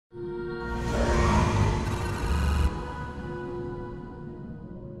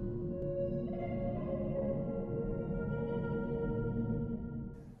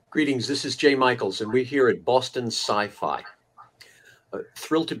Greetings, this is Jay Michaels, and we're here at Boston SciFi.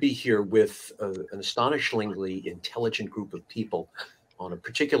 Thrilled to be here with an astonishingly intelligent group of people on a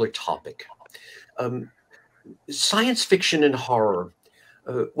particular topic. Science fiction and horror,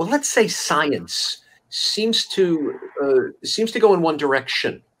 well, let's say science, seems to go in one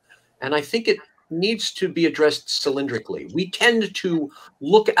direction, and I think it needs to be addressed cylindrically. We tend to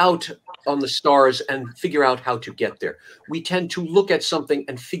look out on the stars and figure out how to get there. We tend to look at something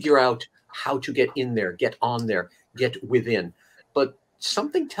and figure out how to get in there, get on there, get within. But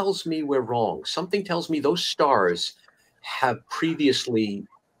something tells me we're wrong. Something tells me those stars have previously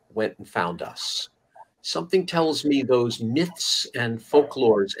went and found us. Something tells me those myths and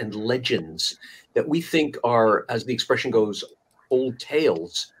folklores and legends that we think are, as the expression goes, old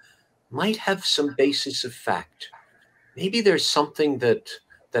tales, might have some basis of fact. Maybe there's something that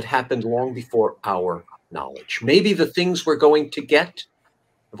happened long before our knowledge. Maybe the things we're going to get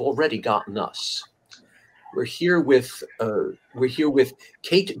have already gotten us. We're here with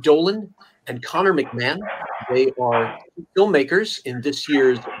Kate Dolan and Conor McMahon. They are filmmakers in this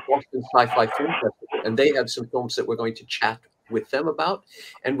year's Boston SciFi Film Festival, and they have some films that we're going to chat with them about.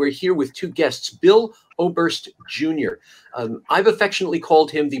 And we're here with two guests, Bill Oberst Jr. I've affectionately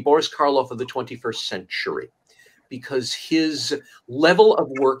called him the Boris Karloff of the 21st century, because his level of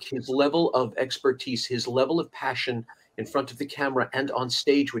work, his level of expertise, his level of passion in front of the camera and on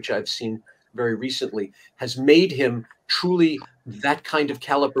stage, which I've seen very recently, has made him truly that kind of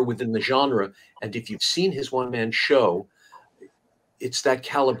caliber within the genre. And if you've seen his one-man show, it's that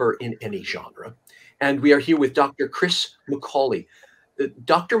caliber in any genre. And we are here with Dr. Chris McAuley.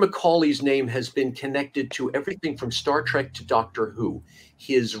 Dr. McAuley's name has been connected to everything from Star Trek to Doctor Who.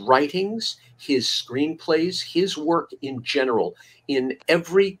 His writings, his screenplays, his work in general, in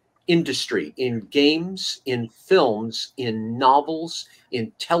every industry, in games, in films, in novels,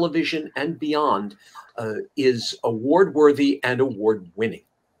 in television, and beyond, is award-worthy and award-winning.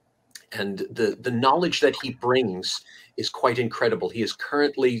 And the knowledge that he brings is quite incredible. He is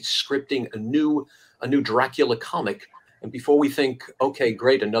currently scripting a new Dracula comic. And before we think, okay,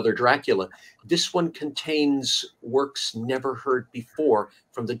 great, another Dracula, this one contains works never heard before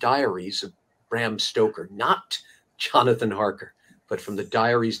from the diaries of Bram Stoker, not Jonathan Harker, but from the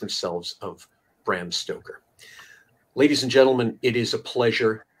diaries themselves of Bram Stoker. Ladies and gentlemen, it is a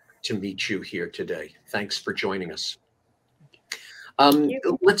pleasure to meet you here today. Thanks for joining us.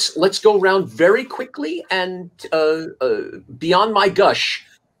 Let's go around very quickly and beyond my gush,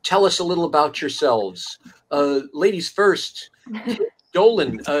 tell us a little about yourselves. Ladies first,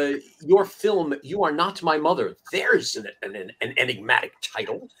 Dolan, your film, You Are Not My Mother. There's an enigmatic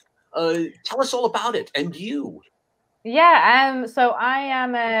title. Tell us all about it, and you. Yeah, so I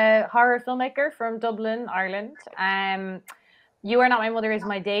am a horror filmmaker from Dublin, Ireland. You Are Not My Mother is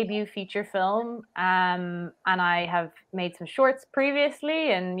my debut feature film, and I have made some shorts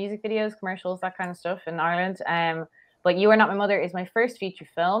previously and music videos, commercials, that kind of stuff in Ireland. But You Are Not My Mother is my first feature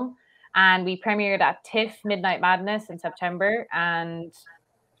film, and we premiered at TIFF Midnight Madness in September, and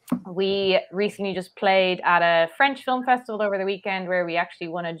we recently just played at a French film festival over the weekend where we actually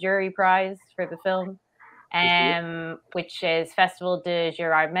won a jury prize for the film, which is Festival de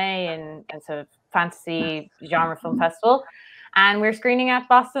Gérard May, and it's a fantasy genre film festival. And we're screening at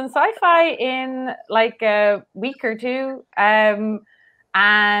Boston SciFi in like a week or two. And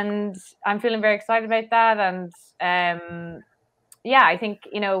I'm feeling very excited about that. And yeah, I think,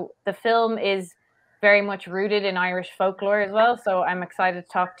 you know, the film is very much rooted in Irish folklore as well. So I'm excited to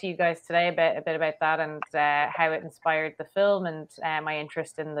talk to you guys today a bit about that and how it inspired the film and my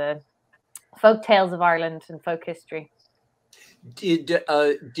interest in the folk tales of Ireland and folk history. Did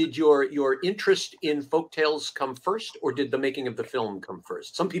your interest in folktales come first, or did the making of the film come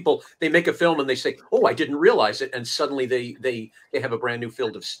first? Some people, they make a film and they say, "Oh, I didn't realize it," and suddenly they have a brand new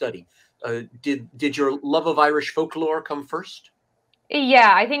field of study. Did your love of Irish folklore come first?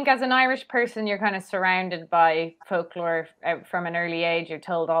 Yeah, I think as an Irish person, you're kind of surrounded by folklore from an early age. You're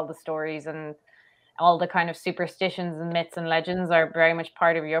told all the stories, and all the kind of superstitions and myths and legends are very much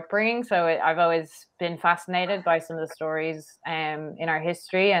part of your upbringing. So I've always been fascinated by some of the stories in our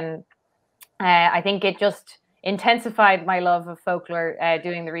history. And I think it just intensified my love of folklore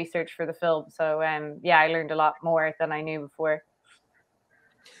doing the research for the film. So yeah, I learned a lot more than I knew before.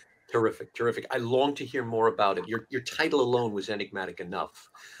 Terrific, terrific. I long to hear more about it. Your title alone was enigmatic enough.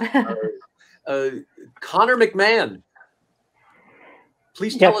 Conor McMahon,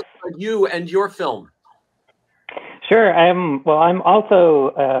 please tell us about you and your film. Sure. Well, I'm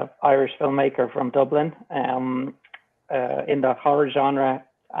also an Irish filmmaker from Dublin in the horror genre.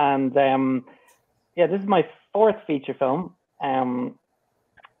 And yeah, this is my fourth feature film.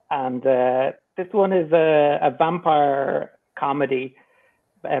 and this one is a vampire comedy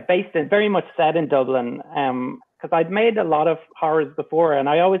based in, very much set in Dublin. Because I'd made a lot of horrors before, and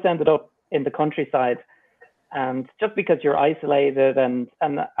I always ended up in the countryside, and just because you're isolated, and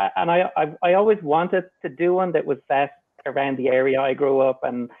I always wanted to do one that was set around the area I grew up,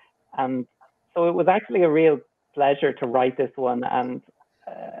 and so it was actually a real pleasure to write this one, and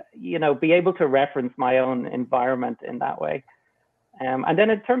you know, be able to reference my own environment in that way. And then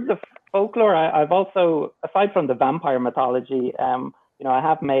in terms of folklore, I've also, aside from the vampire mythology, you know, I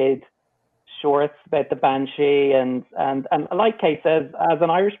have made shorts about the banshee, and like Kay says, as an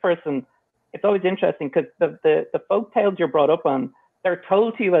Irish person, it's always interesting because the folk tales you're brought up on, they're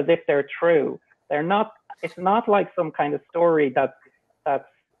told to you as if they're true. They're not. It's not like some kind of story that's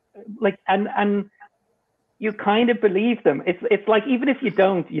like, and you kind of believe them. It's like, even if you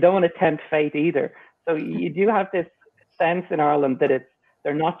don't want to tempt fate either. So you do have this sense in Ireland that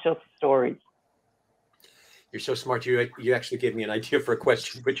they're not just stories. You're so smart. You actually gave me an idea for a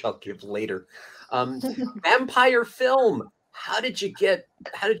question, which I'll give later. Vampire film. How do you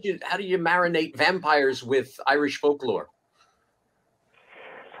marinate vampires with Irish folklore?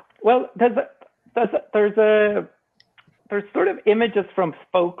 Well, there's sort of images from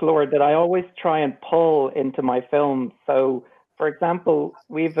folklore that I always try and pull into my films. So, for example,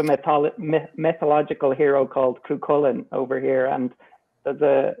 we have a mythological hero called Cuchulainn over here, and there's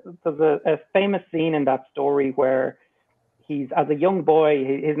a famous scene in that story where he's, as a young boy,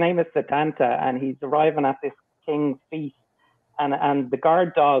 his name is Satanta, and he's arriving at this king's feast, and the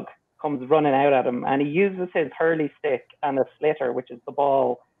guard dog comes running out at him, and he uses his hurley stick and a slitter, which is the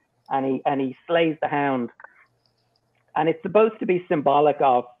ball, and he slays the hound. And it's supposed to be symbolic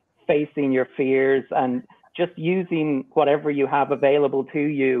of facing your fears and just using whatever you have available to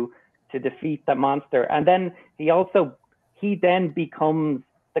you to defeat the monster. And then he then becomes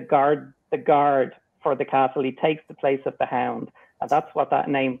the guard for the castle. He takes the place of the hound. And that's what that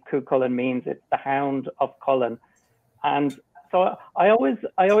name Cuchulainn means. It's the Hound of Cullen. And so I always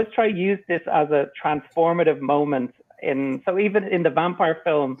try to use this as a transformative moment. So even in the vampire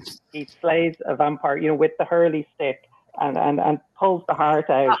film, he slays a vampire, you know, with the hurley stick, and pulls the heart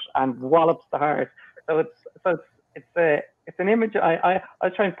out and wallops the heart. So it's an image. I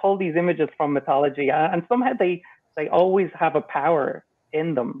try and pull these images from mythology, and somehow they always have a power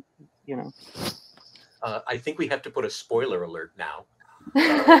in them, you know. I think we have to put a spoiler alert now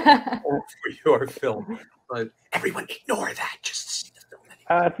for your film. But everyone ignore that. Just see the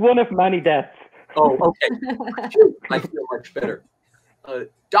film. It's one of many deaths. Oh, okay. I feel much better.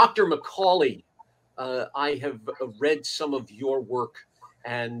 Dr. McAuley, I have read some of your work,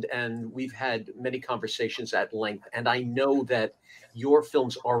 and we've had many conversations at length, and I know that your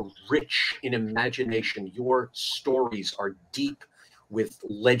films are rich in imagination. Your stories are deep with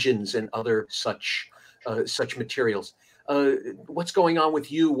legends and other such materials. What's going on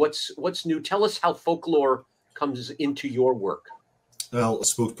with you? What's new? Tell us how folklore comes into your work. Well, I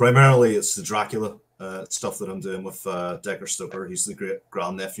suppose primarily it's the Dracula stuff that I'm doing with Decker Stoker. He's the great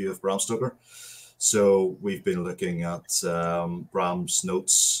grandnephew of Bram Stoker. So we've been looking at Bram's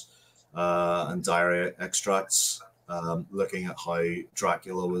notes and diary extracts, looking at how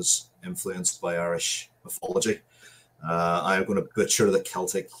Dracula was influenced by Irish mythology. I'm going to butcher the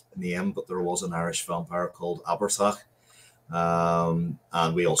Celtic name, but there was an Irish vampire called Oberst.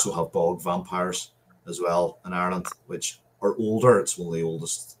 And we also have bog vampires as well in Ireland, which are older. It's one of the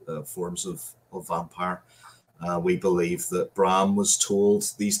oldest forms of vampire. We believe that Bram was told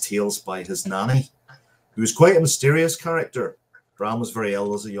these tales by his nanny, who was quite a mysterious character. Bram was very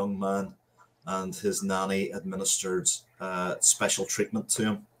ill as a young man, and his nanny administered special treatment to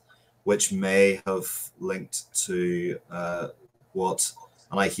him, which may have linked to what,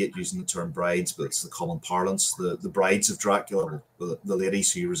 and I hate using the term brides, but it's the common parlance, the brides of Dracula, the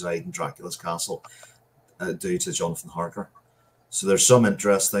ladies who reside in Dracula's castle, due to Jonathan Harker. So there's some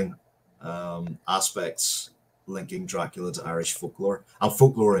interesting aspects linking Dracula to Irish folklore and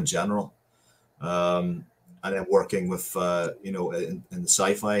folklore in general. And then working with, you know, in the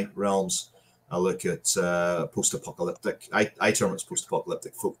sci-fi realms, I look at post-apocalyptic, I term it as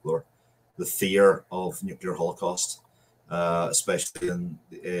post-apocalyptic folklore, the fear of nuclear holocaust, especially in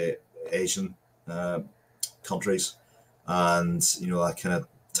Asian countries. And, you know, that kind of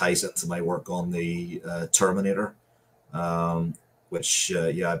ties into my work on the Terminator, which,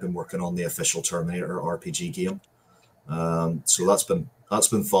 yeah, I've been working on the official Terminator RPG game. So that's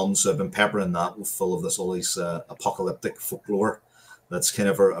been fun. So I've been peppering that full of all these apocalyptic folklore that's kind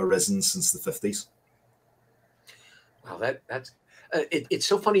of arisen since the 50s. Wow, that's it's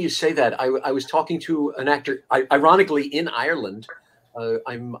so funny you say that. I was talking to an actor, ironically in Ireland,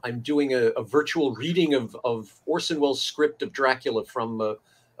 I'm doing a virtual reading of Orson Welles' script of Dracula from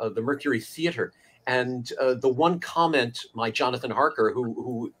the Mercury Theatre. And the one comment my Jonathan Harker,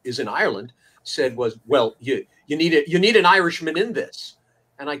 who is in Ireland, said was, "Well, you need an Irishman in this."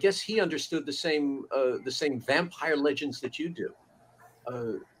 And I guess he understood the same vampire legends that you do.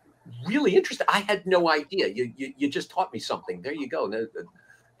 Really interesting. I had no idea. You just taught me something. There you go.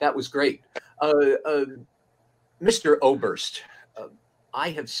 That was great. Mr. Oberst, I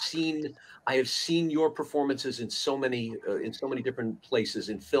have seen your performances in so many different places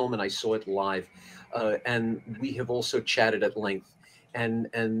in film, and I saw it live. And we have also chatted at length.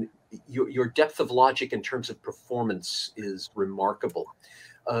 And your depth of logic in terms of performance is remarkable.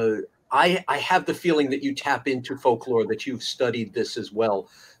 I have the feeling that you tap into folklore, that you've studied this as well.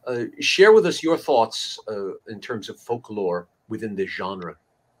 Share with us your thoughts in terms of folklore within this genre.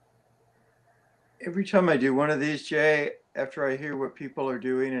 Every time I do one of these, Jay, after I hear what people are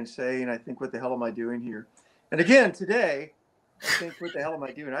doing and saying, I think, what the hell am I doing here? And again, today, I think, what the hell am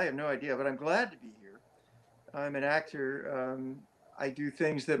I doing? I have no idea, but I'm glad to be here. I'm an actor. I do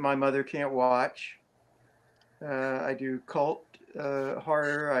things that my mother can't watch. I do cult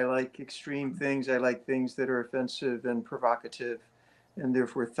horror. I like extreme things. I like things that are offensive and provocative and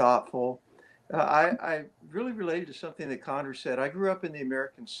therefore thoughtful. I really related to something that Conor said. I grew up in the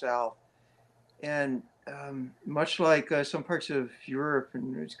American South. And much like some parts of Europe,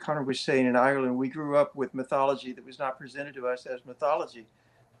 and as Conor was saying, in Ireland, we grew up with mythology that was not presented to us as mythology.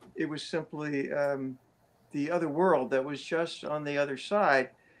 It was simply the other world that was just on the other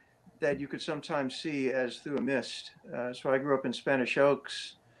side that you could sometimes see as through a mist. So I grew up in Spanish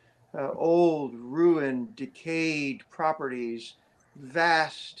Oaks, old, ruined, decayed properties,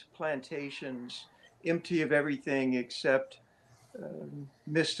 vast plantations, empty of everything except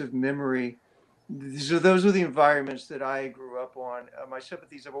mist of memory. So those are the environments that I grew up on. My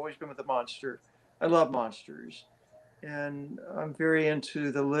sympathies have always been with the monster. I love monsters. And I'm very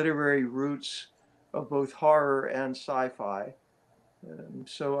into the literary roots of both horror and sci-fi.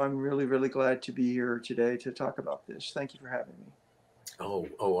 So I'm really, really glad to be here today to talk about this. Thank you for having me. Oh,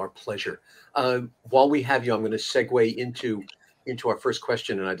 our pleasure. While we have you, I'm going to segue into our first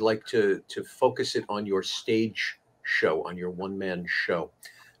question, and I'd like to focus it on your stage show, on your one-man show.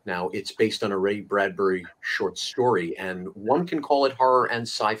 Now, it's based on a Ray Bradbury short story, and one can call it horror and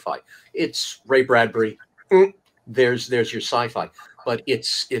sci-fi. It's Ray Bradbury. There's your sci-fi, but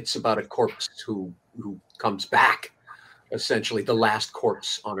it's about a corpse who comes back, essentially the last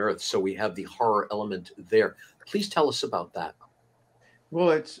corpse on Earth. So we have the horror element there. Please tell us about that. Well,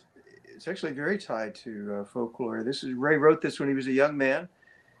 it's actually very tied to folklore. Ray wrote this when he was a young man.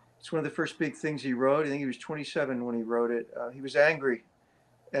 It's one of the first big things he wrote. I think he was 27 when he wrote it. He was angry,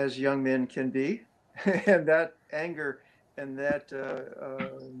 as young men can be, and that anger and that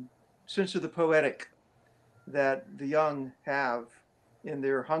sense of the poetic that the young have in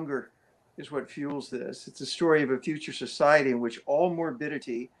their hunger is what fuels this. It's a story of a future society in which all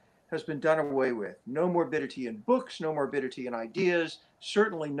morbidity has been done away with. No morbidity in books, no morbidity in ideas,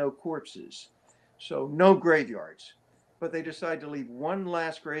 certainly no corpses. So no graveyards. But they decide to leave one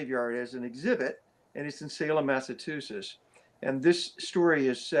last graveyard as an exhibit, and it's in Salem, Massachusetts. And this story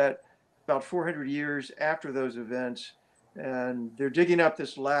is set about 400 years after those events. And they're digging up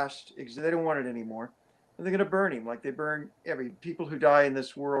this last, they don't want it anymore. And they're going to burn him like they burn people who die in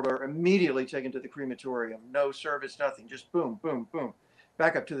this world are immediately taken to the crematorium. No service, nothing, just boom, boom, boom,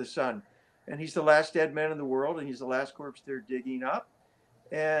 back up to the sun. And he's the last dead man in the world, and he's the last corpse they're digging up.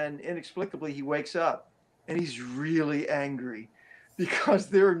 And inexplicably, he wakes up, and he's really angry because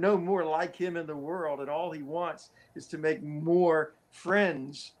there are no more like him in the world, and all he wants is to make more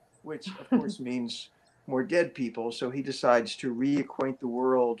friends, which of course means more dead people. So he decides to reacquaint the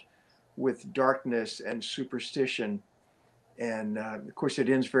world with darkness and superstition. And of course, it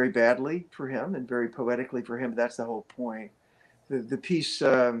ends very badly for him and very poetically for him. That's the whole point. The piece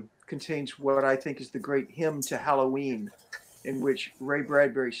contains what I think is the great hymn to Halloween, in which Ray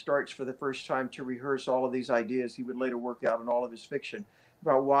Bradbury starts for the first time to rehearse all of these ideas he would later work out in all of his fiction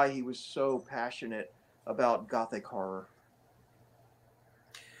about why he was so passionate about Gothic horror.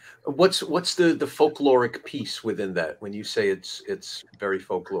 What's the folkloric piece within that? When you say it's very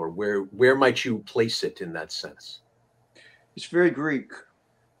folklore, where might you place it in that sense? It's very Greek,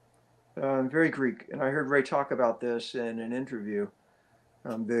 very Greek. And I heard Ray talk about this in an interview.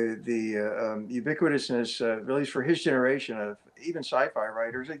 The ubiquitousness, at least for his generation of even sci-fi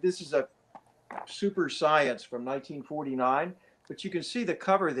writers, like this is a super science from 1949, but you can see the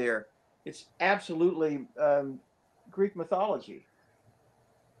cover there. It's absolutely Greek mythology.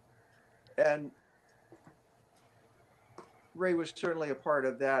 And Ray was certainly a part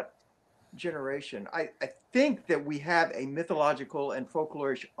of that generation. I think that we have a mythological and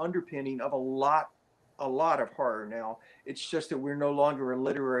folklorish underpinning of a lot of horror now. It's just that we're no longer a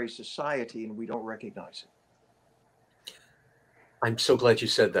literary society and we don't recognize it. I'm so glad you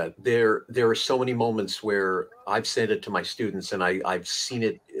said that. There are so many moments where I've said it to my students, and I've seen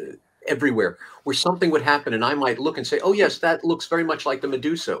it everywhere, where something would happen, and I might look and say, "Oh yes, that looks very much like the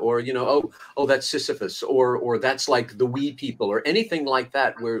Medusa," or "Oh, that's Sisyphus," or "That's like the Wee People," or anything like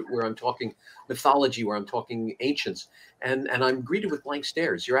that, where I'm talking mythology, where I'm talking ancients, and I'm greeted with blank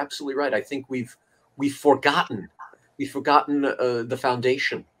stares. You're absolutely right. I think we've forgotten the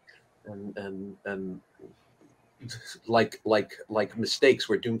foundation, and like mistakes,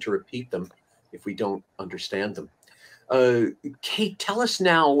 we're doomed to repeat them if we don't understand them. Kate, tell us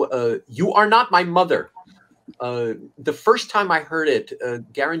now, You Are Not My Mother. The first time I heard it,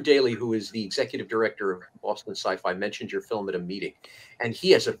 Garen Daly, who is the executive director of Boston SciFi, mentioned your film at a meeting, and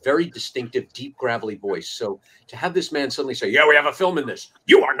he has a very distinctive, deep, gravelly voice. So to have this man suddenly say, "Yeah, we have a film in this.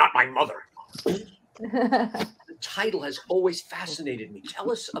 You are not my mother." The title has always fascinated me.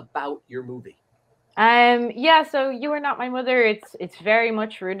 Tell us about your movie. Yeah, so You Are Not My Mother, it's very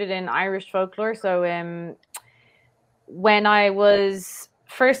much rooted in Irish folklore. So when I was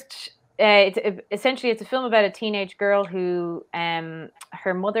first, essentially it's a film about a teenage girl who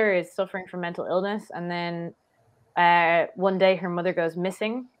her mother is suffering from mental illness, and then one day her mother goes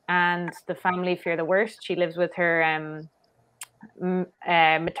missing, and the family fear the worst. She lives with her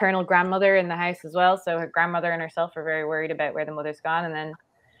maternal grandmother in the house as well, so her grandmother and herself are very worried about where the mother's gone, and then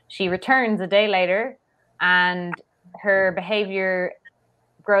she returns a day later, and her behavior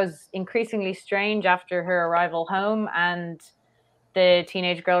grows increasingly strange after her arrival home, and the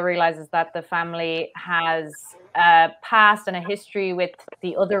teenage girl realizes that the family has a past and a history with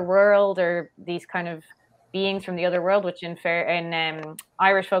the other world, or these kind of beings from the other world, which in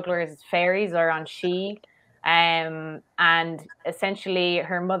Irish folklore is fairies or an She. And essentially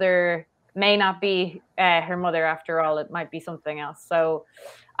her mother may not be her mother after all. It might be something else. So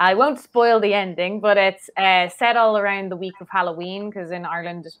I won't spoil the ending, but it's set all around the week of Halloween, because in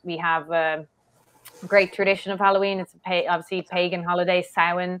Ireland we have a great tradition of Halloween. It's obviously a pagan holiday.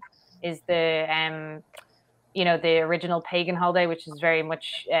 Samhain is the the original pagan holiday, which is very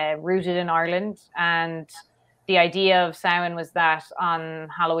much rooted in Ireland. And the idea of Samhain was that on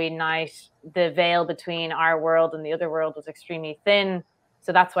Halloween night, the veil between our world and the other world was extremely thin.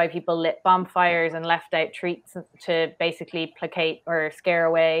 So that's why people lit bonfires and left out treats to basically placate or scare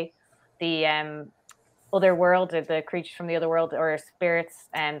away the other world, or the creatures from the other world, or spirits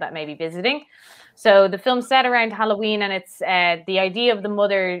that may be visiting. So the film's set around Halloween, and it's the idea of the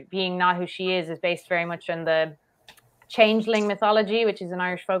mother being not who she is based very much on the changeling mythology, which is in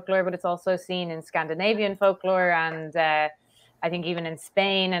Irish folklore, but it's also seen in Scandinavian folklore, and I think even in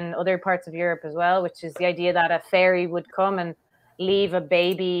Spain and other parts of Europe as well, which is the idea that a fairy would come and leave a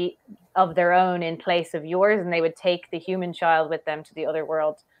baby of their own in place of yours, and they would take the human child with them to the other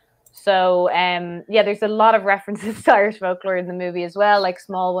world. So yeah, there's a lot of references to Irish folklore in the movie as well, like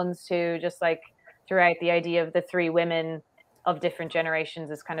small ones too, just like throughout. The idea of the three women of different generations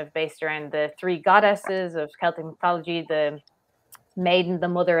is kind of based around the three goddesses of Celtic mythology, the maiden, the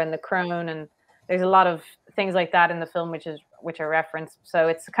mother, and the crone. And there's a lot of things like that in the film which are referenced. So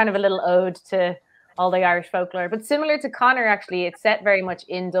it's kind of a little ode to all the Irish folklore. But similar to Conor, actually, it's set very much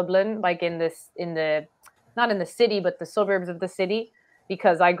in Dublin, like in the not in the city, but the suburbs of the city,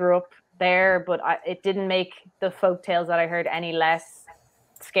 because I grew up there, but it didn't make the folk tales that I heard any less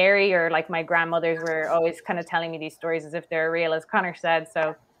scary, or like my grandmothers were always kind of telling me these stories as if they're real, as Conor said.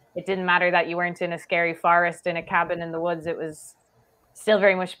 So it didn't matter that you weren't in a scary forest in a cabin in the woods. It was still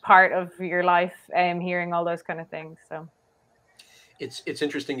very much part of your life, hearing all those kind of things. So it's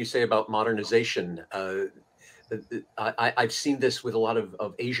interesting you say about modernization. I've seen this with a lot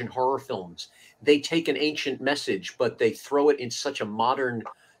of Asian horror films. They take an ancient message, but they throw it in such a modern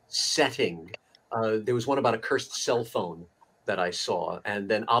setting. There was one about a cursed cell phone that I saw, and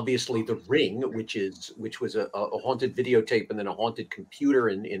then obviously The Ring, which was a haunted videotape, and then a haunted computer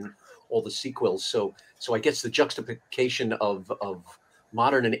in all the sequels. So I guess the juxtaposition of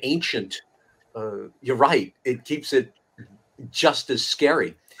modern and ancient, you're right, it keeps it just as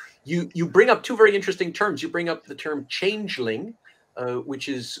scary. You bring up two very interesting terms. You bring up the term changeling, which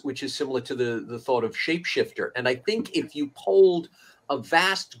is similar to the thought of shapeshifter. And I think if you polled a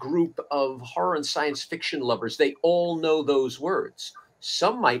vast group of horror and science fiction lovers, they all know those words.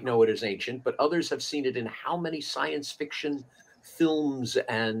 Some might know it as ancient, but others have seen it in how many science fiction films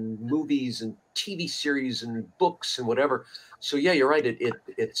and movies and TV series and books and whatever. So yeah, you're right.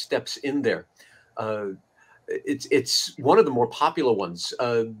 It steps in there. it's one of the more popular ones.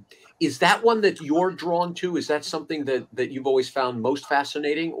 Is that one that you're drawn to? Is that something that you've always found most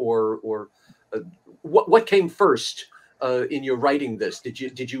fascinating, or what came first in your writing this? Did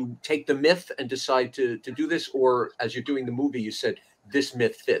you take the myth and decide to do this, or as you're doing the movie, you said this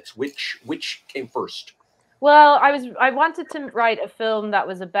myth fits? Which came first? Well, I wanted to write a film that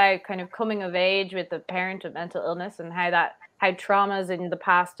was about kind of coming of age with a parent with mental illness, and how traumas in the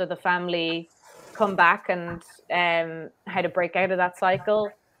past of the family come back, and how to break out of that cycle.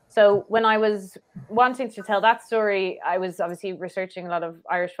 So when I was wanting to tell that story, I was obviously researching a lot of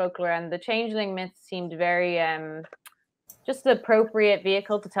Irish folklore, and the changeling myth seemed very just the appropriate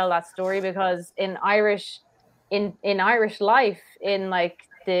vehicle to tell that story, because in Irish life, in like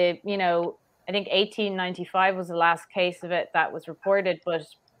the, you know, I think 1895 was the last case of it that was reported, but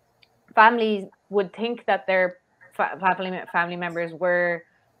families would think that their family members were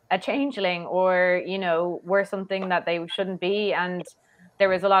a changeling, or, you know, were something that they shouldn't be. And there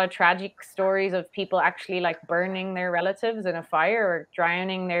was a lot of tragic stories of people actually like burning their relatives in a fire, or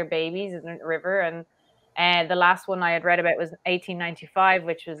drowning their babies in a river. And the last one I had read about was 1895,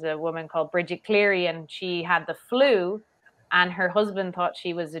 which was a woman called Bridget Cleary, and she had the flu, and her husband thought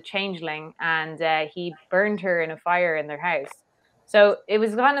she was a changeling, and he burned her in a fire in their house. So it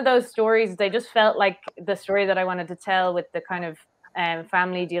was one of those stories. They just felt like the story that I wanted to tell, with the kind of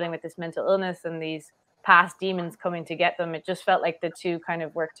family dealing with this mental illness and these past demons coming to get them. It just felt like the two kind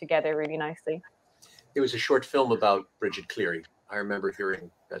of worked together really nicely. There was a short film about Bridget Cleary. I remember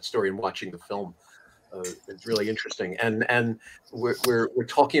hearing that story and watching the film. It's really interesting, and we're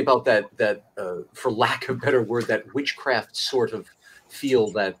talking about that for lack of a better word, that witchcraft sort of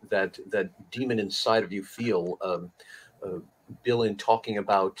feel, that demon inside of you feel. Bill, in talking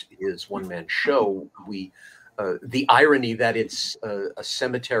about his one-man show, the irony that it's a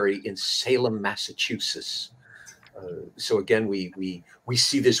cemetery in Salem, Massachusetts. So again, we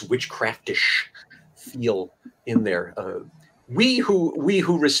see this witchcraftish feel in there. We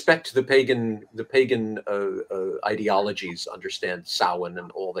who respect the pagan ideologies understand Samhain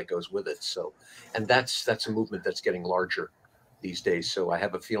and all that goes with it. So, and that's a movement that's getting larger these days. So I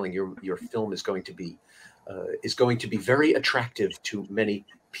have a feeling your film is going to be very attractive to many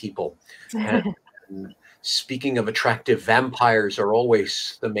people. And speaking of attractive, vampires are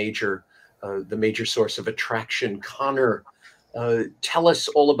always the major source of attraction. Conor, tell us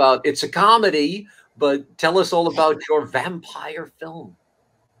all about. It's a comedy, but tell us all about your vampire film.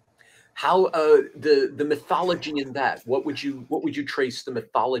 How the mythology in that? What would you trace the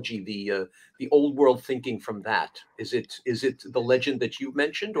mythology, the old world thinking from that? Is it the legend that you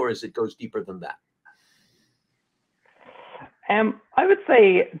mentioned, or is it goes deeper than that? I would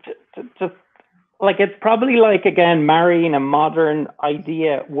say just like, it's probably like, again, marrying a modern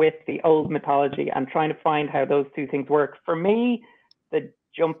idea with the old mythology and trying to find how those two things work. For me, the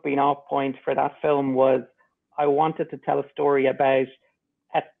jumping off point for that film was I wanted to tell a story about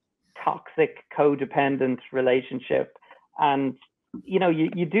a toxic codependent relationship. And, you know,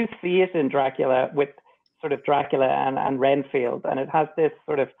 you do see it in Dracula, with sort of Dracula and Renfield, and it has this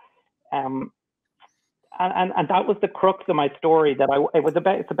sort of and that was the crux of my story, that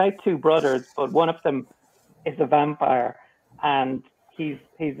it's about two brothers, but one of them is a vampire, and he's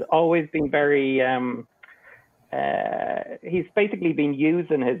always been very he's basically been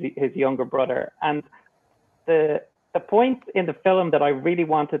using his younger brother. And the point in the film that I really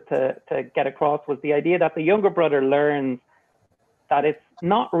wanted to get across was the idea that the younger brother learns that it's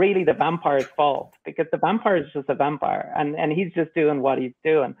not really the vampire's fault, because the vampire is just a vampire, and he's just doing what he's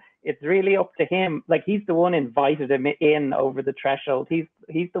doing. It's really up to him. Like, he's the one invited him in over the threshold. He's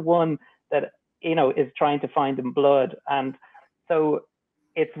the one that, you know, is trying to find him blood. And so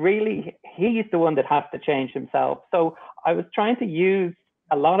it's really, he's the one that has to change himself. So I was trying to use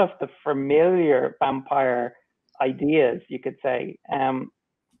a lot of the familiar vampire ideas, you could say.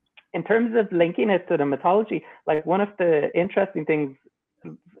 In terms of linking it to the mythology, like, one of the interesting things,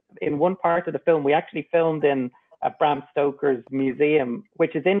 in one part of the film, we actually filmed in Bram Stoker's museum,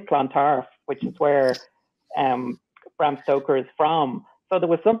 which is in Clontarf, which is where Bram Stoker is from. So there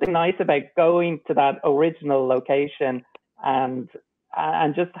was something nice about going to that original location and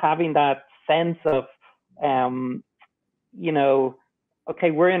just having that sense of, you know,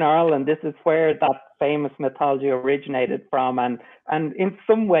 okay, we're in Ireland. This is where that famous mythology originated from, and in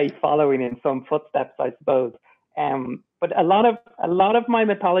some way following in some footsteps, I suppose. But a lot of my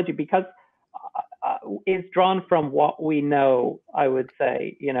mythology, because is drawn from what we know, I would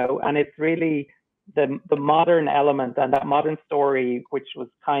say, you know, and it's really the modern element and that modern story which was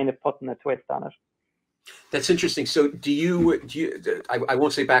kind of putting a twist on it. That's interesting. So do you I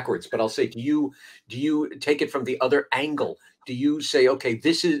won't say backwards, but I'll say, do you take it from the other angle? Do you say, okay,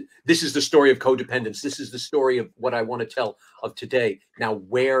 this is the story of codependence. This is the story of what I want to tell of today. Now,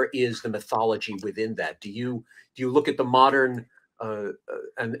 where is the mythology within that? Do you look at the modern and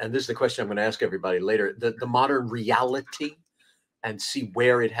this is the question I'm going to ask everybody later, the modern reality, and see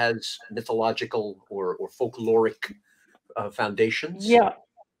where it has mythological or folkloric foundations?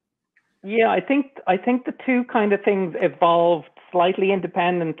 Yeah, I think the two kind of things evolved slightly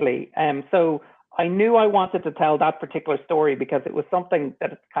independently. So I knew I wanted to tell that particular story because it was something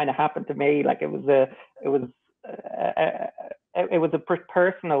that kind of happened to me. Like it was a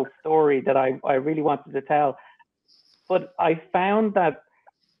personal story that I really wanted to tell. But I found that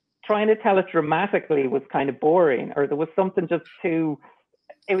trying to tell it dramatically was kind of boring, or there was something just too.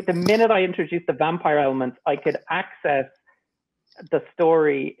 The minute I introduced the vampire element, I could access the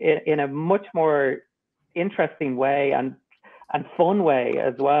story in a much more interesting way and fun way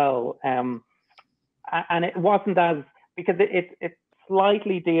as well. And it wasn't as, because it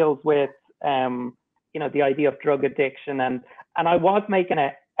slightly deals with the idea of drug addiction, and I was making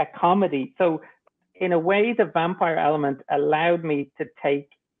a comedy. So in a way, the vampire element allowed me to take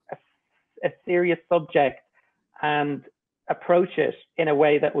a serious subject and approach it in a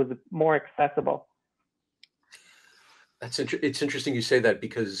way that was more accessible. It's interesting you say that,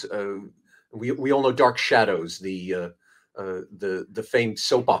 because we all know Dark Shadows, the famed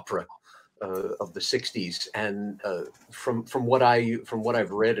soap opera of the '60s, and from what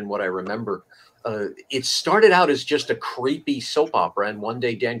I've read and what I remember, it started out as just a creepy soap opera, and one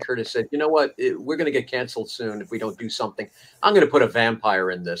day Dan Curtis said, "You know what? We're going to get canceled soon if we don't do something. I'm going to put a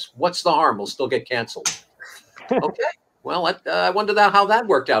vampire in this. What's the harm? We'll still get canceled." Okay, well, I wonder how that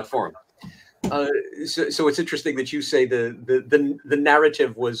worked out for him. So it's interesting that you say the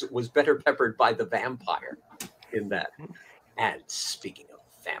narrative was better peppered by the vampire in that. And speaking of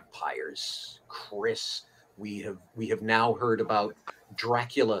vampires, Chris, we have now heard about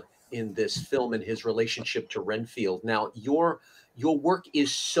Dracula in this film and his relationship to Renfield. Now, your work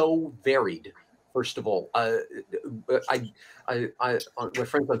is so varied. First of all, my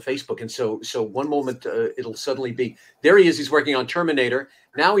friends on Facebook, and so one moment it'll suddenly be, there he is. He's working on Terminator.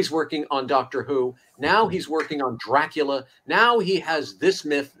 Now he's working on Doctor Who. Now he's working on Dracula. Now he has this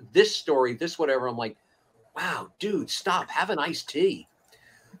myth, this story, this whatever. I'm like, wow, dude, stop. Have an iced tea.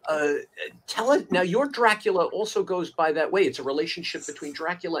 Tell it now. Your Dracula also goes by that way. It's a relationship between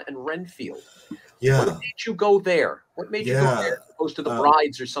Dracula and Renfield. Yeah. What made you go there? What made you go there as opposed to the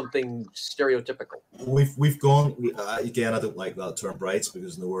brides or something stereotypical? We've gone again. I don't like that term brides,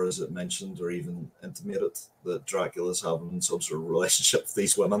 because nowhere is it mentioned or even intimated that Dracula's having some sort of relationship with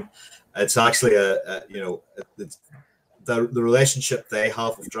these women. It's actually the relationship they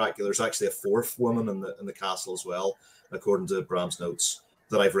have with Dracula. There's actually a fourth woman in the castle as well, according to Bram's notes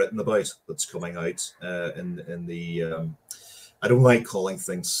that I've written about, that's coming out in the. I don't like calling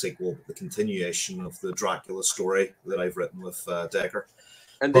things sequel, but the continuation of the Dracula story that I've written with Decker.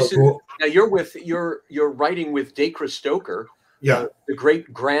 And this now you're writing with Dacre Stoker, the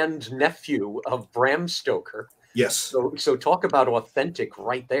great grand nephew of Bram Stoker. Yes. So talk about authentic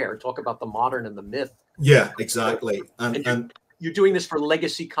right there. Talk about the modern and the myth. Yeah, exactly. And you're doing this for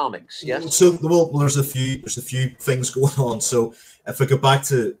Legacy Comics, yes? So there's a few things going on. So if I go back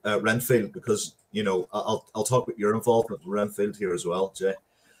to Renfield, because I'll talk about your involvement with Renfield here as well, Jay.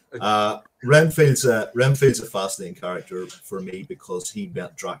 Renfield's a fascinating character for me because he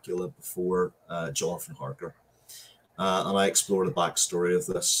met Dracula before Jonathan Harker, and I explore the backstory of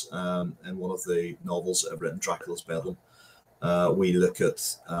this in one of the novels that I've written, Dracula's Bedlam. We look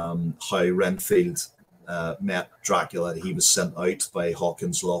at how Renfield met Dracula. He was sent out by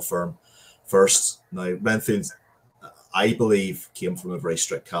Hawkins' law firm first. Now, Renfield, I believe, came from a very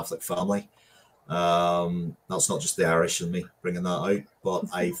strict Catholic family. That's not just the Irish in me bringing that out, but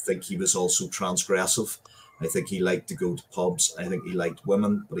I think he was also transgressive. I think he liked to go to pubs. I think he liked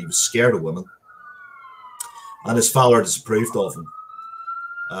women, but he was scared of women. And his father disapproved of him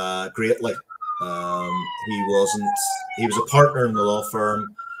greatly. He was a partner in the law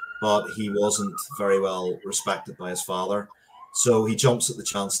firm, but he wasn't very well respected by his father. So he jumps at the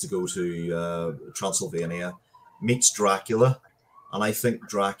chance to go to Transylvania, meets Dracula, and I think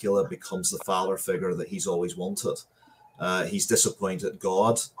Dracula becomes the father figure that he's always wanted. He's disappointed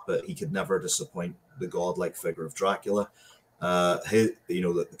God, but he could never disappoint the godlike figure of Dracula.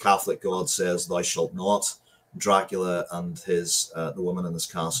 The Catholic God says, "Thou shalt not." Dracula and the woman in his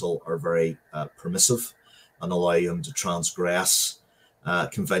castle are very permissive and allow him to transgress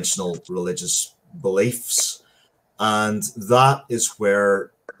conventional religious beliefs. And that is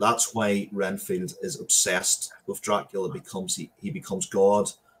where that's why Renfield is obsessed with Dracula. He becomes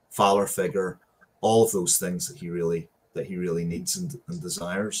God, father figure, all of those things that he really needs and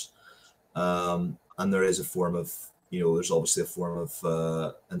desires. And there is a form of, there's obviously a form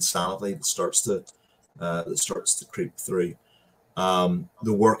of insanity that starts to creep through.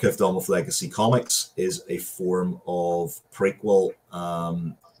 The work I've done with Legacy Comics is a form of prequel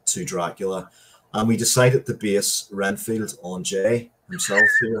to Dracula, and we decided to base Renfield on Jay himself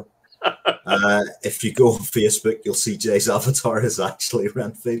here. If you go on Facebook, you'll see Jay's avatar is actually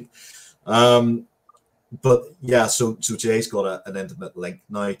Renfield. But yeah, so Jay's got an intimate link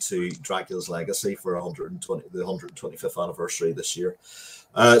now to Dracula's legacy for the 125th anniversary this year.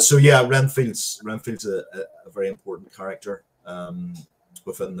 So yeah, Renfield's a very important character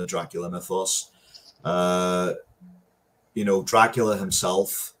within the Dracula mythos. Dracula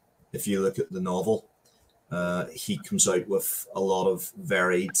himself, if you look at the novel, he comes out with a lot of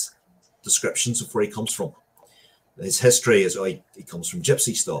varied descriptions of where he comes from. His history is, he comes from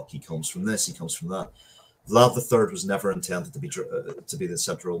gypsy stock, he comes from this, he comes from that. Vlad III was never intended to be the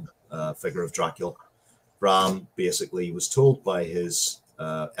central figure of Dracula. Bram basically was told by his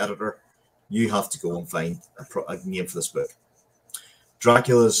editor, you have to go and find a name for this book.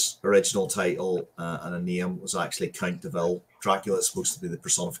 Dracula's original title and a name was actually Count de Vil. Dracula is supposed to be the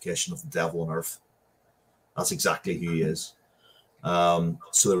personification of the devil on earth. That's exactly who he is.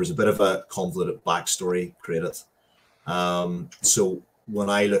 So there was a bit of a convoluted backstory created. So when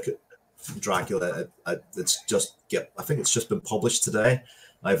I look at Dracula, I think it's just been published today.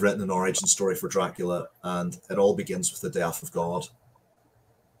 I've written an origin story for Dracula, and it all begins with the death of God.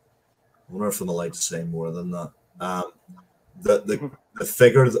 I wonder if I'm allowed to say more than that. The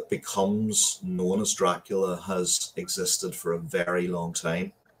figure that becomes known as Dracula has existed for a very long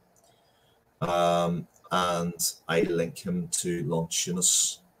time. And I link him to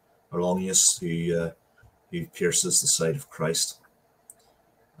Longinus, who pierces the side of Christ.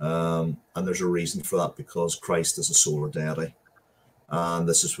 And there's a reason for that, because Christ is a solar deity. And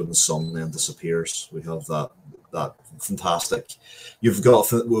this is when the sun then disappears. We have that fantastic. You've got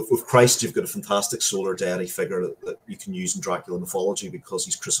with Christ, you've got a fantastic solar deity figure that you can use in Dracula mythology, because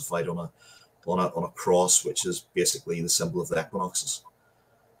he's crucified on a cross, which is basically the symbol of the equinoxes.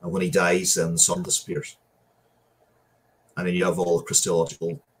 And when he dies, then the sun disappears. And then you have all the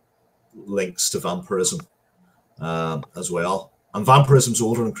Christological links to vampirism as well. And vampirism's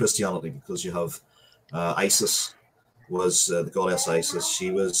older than Christianity, because you have Isis was the goddess Isis.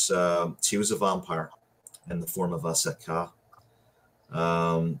 She was a vampire in the form of a Ka.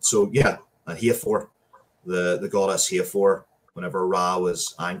 So yeah, and Hathor, the goddess Hathor, whenever Ra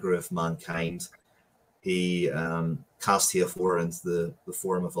was angry with mankind, he cast Hathor into the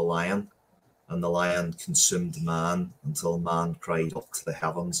form of a lion, and the lion consumed man until man cried up to the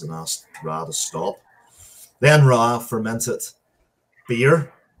heavens and asked Ra to stop. Then Ra fermented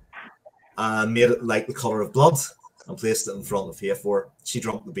beer and made it like the color of blood and placed it in front of Hathor. She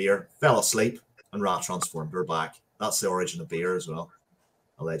drank the beer, fell asleep, and Ra transformed her back. That's the origin of beer as well,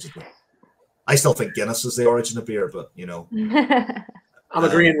 allegedly. I still think Guinness is the origin of beer, but I'm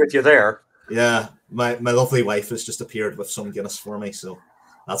agreeing with you there. Yeah, my lovely wife has just appeared with some Guinness for me, so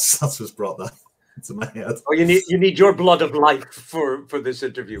that's what's brought that into my head. Oh, you need your blood of life for this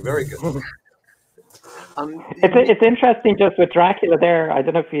interview. Very good. It's interesting just with Dracula there. I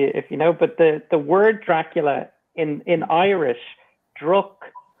don't know if you know, but the word Dracula in Irish, Druc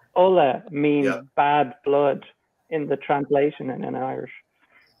Ulla, means bad blood in the translation in Irish.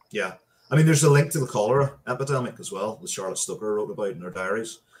 Yeah, I mean, there's a link to the cholera epidemic as well, that Charlotte Stoker wrote about in her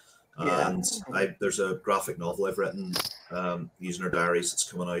diaries. And there's a graphic novel I've written using her diaries. It's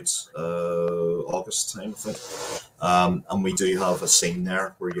coming out August time, I think. And we do have a scene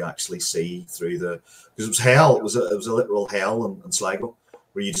there where you actually see through because it was hell. It was a literal hell in Sligo,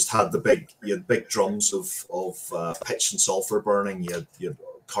 where you just had big drums of pitch and sulfur burning. You had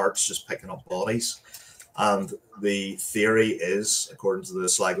carts just picking up bodies. And the theory is, according to the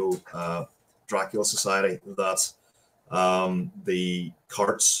Sligo Dracula Society, that the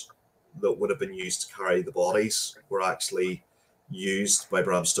carts that would have been used to carry the bodies were actually used by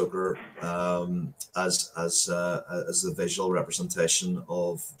Bram Stoker as the visual representation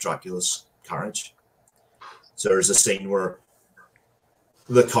of Dracula's carriage. So there's a scene where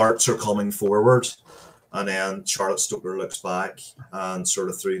the carts are coming forward, and then Charlotte Stoker looks back, and sort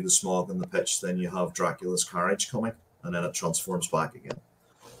of through the smog and the pitch, then you have Dracula's carriage coming, and then it transforms back again.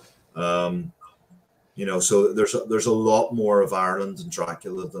 So there's a lot more of Ireland and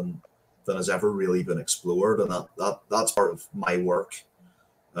Dracula than has ever really been explored, and that's part of my work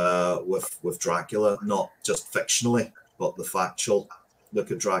with Dracula, not just fictionally, but the factual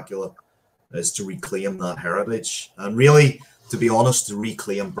look at Dracula is to reclaim that heritage, and really, to be honest, to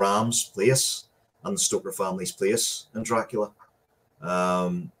reclaim Bram's place and the Stoker family's place in Dracula.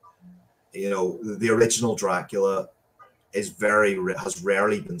 You know, the original Dracula is has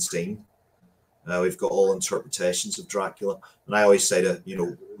rarely been seen. We've got all interpretations of Dracula, and I always say that, you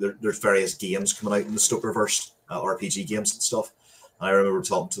know, there's various games coming out in the Stokerverse, RPG games and stuff. And I remember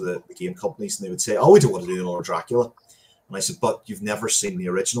talking to the game companies, and they would say, "Oh, we don't want to do another Dracula." And I said, "But you've never seen the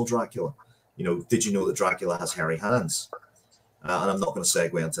original Dracula. You know, did you know that Dracula has hairy hands?" And I'm not going to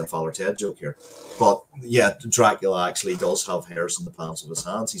segue into a Father Ted joke here, but yeah, Dracula actually does have hairs in the palms of his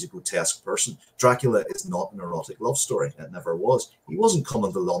hands. He's a grotesque person. Dracula is not an erotic love story. It never was. He wasn't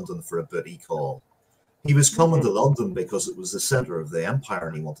coming to London for a booty call. He was coming to London because it was the center of the empire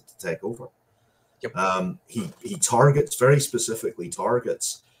and he wanted to take over. Yep. He targets, very specifically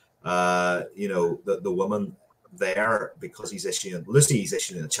targets, you know, the woman there because he's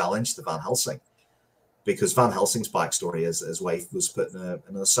issuing a challenge to Van Helsing. Because Van Helsing's backstory is his wife was put in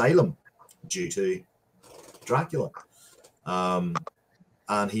an asylum due to Dracula.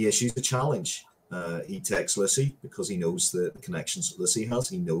 And he issues a challenge. He takes Lucy because he knows the connections that Lucy has.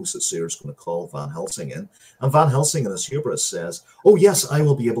 He knows that Sear's going to call Van Helsing in. And Van Helsing in his hubris says, "Oh, yes, I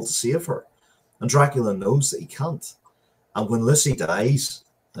will be able to save her." And Dracula knows that he can't. And when Lucy dies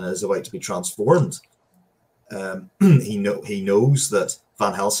and is about to be transformed, he knows that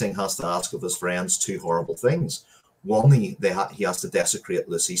Van Helsing has to ask of his friends two horrible things. One, he has to desecrate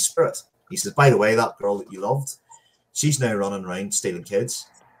Lucy's spirit. He says, "By the way, that girl that you loved, she's now running around stealing kids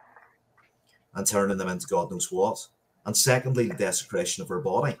and turning them into God knows what." And secondly, the desecration of her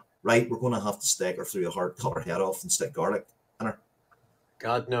body. Right, we're going to have to stake her through the heart, cut her head off, and stick garlic in her.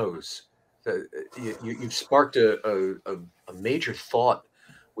 God knows. You've sparked a major thought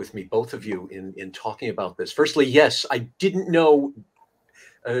with me, both of you, in talking about this. Firstly, yes, I didn't know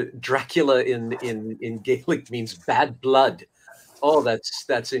Dracula in Gaelic means bad blood. Oh,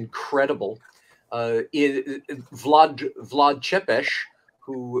 that's incredible. Vlad Chepes,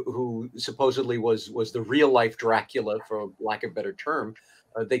 who supposedly was the real life Dracula, for lack of a better term,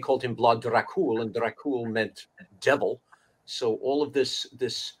 they called him Vlad Dracul, and Dracul meant devil. So all of this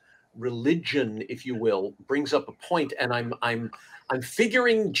religion, if you will, brings up a point, and I'm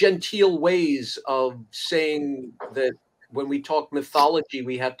figuring genteel ways of saying that when we talk mythology,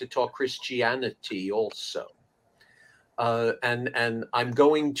 we have to talk Christianity also. And I'm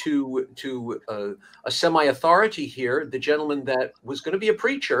going to a semi-authority here, the gentleman that was going to be a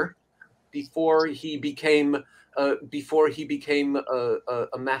preacher before he became a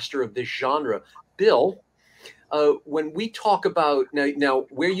master of this genre. Bill, when we talk about now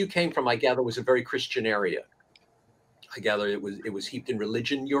where you came from, I gather was a very Christian area. I gather it was heaped in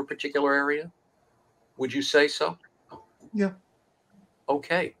religion, your particular area. Would you say so? Yeah.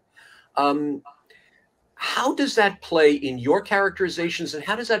 Okay. How does that play in your characterizations, and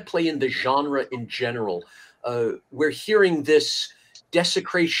how does that play in the genre in general? We're hearing this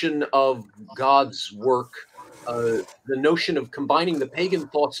desecration of God's work, the notion of combining the pagan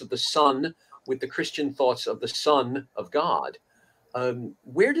thoughts of the sun with the Christian thoughts of the Son of God.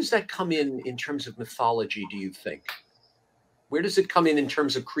 Where does that come in terms of mythology, do you think? Where does it come in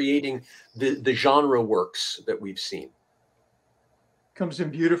terms of creating the genre works that we've seen? Comes in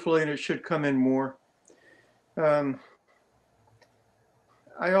beautifully, and it should come in more. I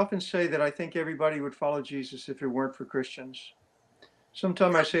often say that I think everybody would follow Jesus if it weren't for Christians.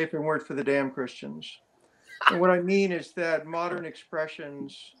 Sometimes I say if it weren't for the damn Christians. And what I mean is that modern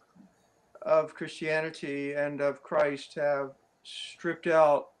expressions of Christianity and of Christ have stripped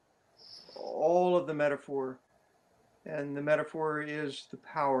out all of the metaphor. And the metaphor is the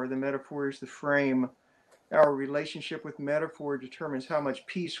power. The metaphor is the frame. Our relationship with metaphor determines how much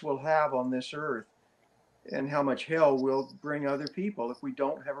peace we'll have on this earth and how much hell we'll bring other people if we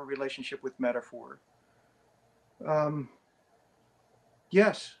don't have a relationship with metaphor.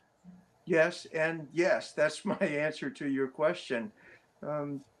 Yes, and yes. That's my answer to your question.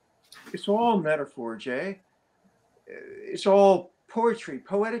 It's all metaphor, Jay. It's all poetry.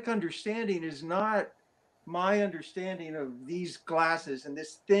 Poetic understanding is not my understanding of these glasses and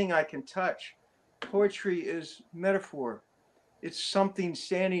this thing I can touch. Poetry is metaphor. It's something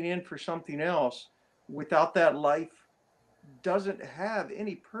standing in for something else. Without that, life doesn't have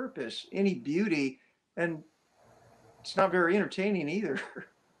any purpose, any beauty, and it's not very entertaining either.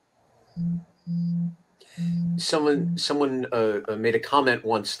 Someone made a comment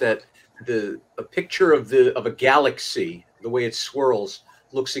once that a picture of a galaxy, the way it swirls,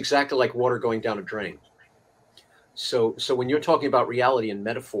 looks exactly like water going down a drain. So when you're talking about reality and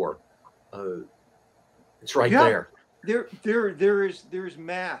metaphor, it's right there. There's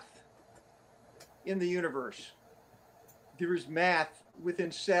math in the universe. There is math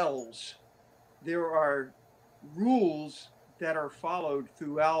within cells. There are rules that are followed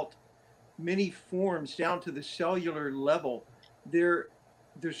throughout many forms down to the cellular level. There's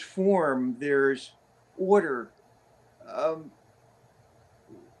form, there's order.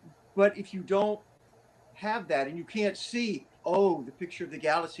 But if you don't have that and you can't see, oh, the picture of the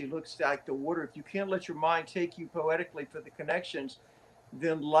galaxy looks like the water, if you can't let your mind take you poetically for the connections,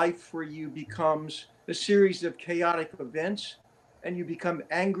 then life for you becomes a series of chaotic events, and you become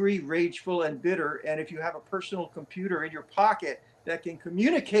angry, rageful, and bitter. And if you have a personal computer in your pocket that can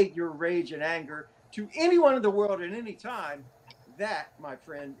communicate your rage and anger to anyone in the world at any time, that, my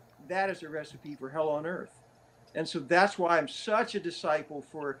friend, that is a recipe for hell on earth. And so that's why I'm such a disciple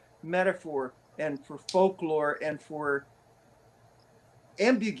for metaphor and for folklore and for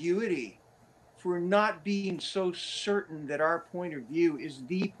ambiguity, for not being so certain that our point of view is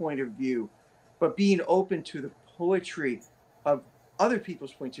the point of view, but being open to the poetry of other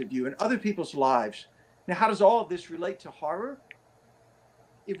people's points of view and other people's lives. Now, how does all of this relate to horror?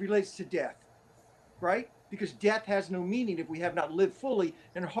 It relates to death, right? Because death has no meaning if we have not lived fully,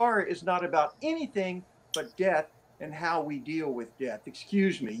 and horror is not about anything but death and how we deal with death.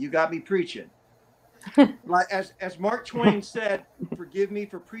 Excuse me, you got me preaching. Like as Mark Twain said, forgive me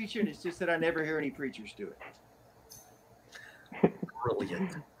for preaching, it's just that I never hear any preachers do it.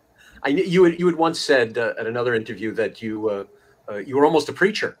 Brilliant. You had once said at another interview that you were almost a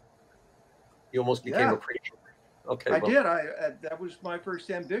preacher. You almost became a preacher. Okay. I did. That was my first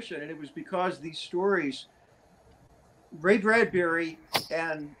ambition, and it was because these stories, Ray Bradbury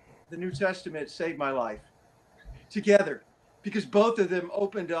and the New Testament, saved my life together, because both of them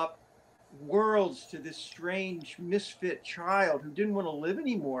opened up worlds to this strange misfit child who didn't want to live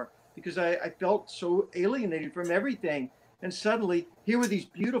anymore because I felt so alienated from everything. And suddenly here were these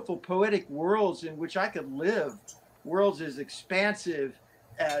beautiful poetic worlds in which I could live, worlds as expansive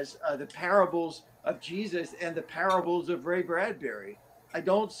as the parables of Jesus and the parables of Ray Bradbury. I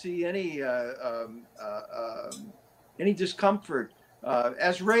don't see any discomfort,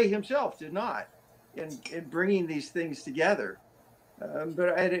 as Ray himself did not, in bringing these things together.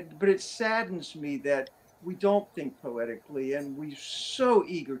 But it saddens me that we don't think poetically, and we're so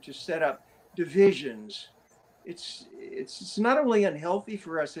eager to set up divisions. It's not only unhealthy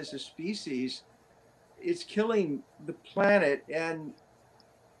for us as a species, it's killing the planet, and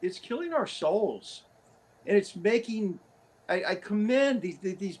it's killing our souls. And it's making, I commend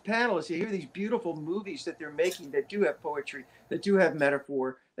these panelists. You hear these beautiful movies that they're making that do have poetry, that do have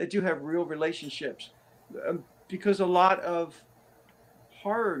metaphor, that do have real relationships. Because a lot of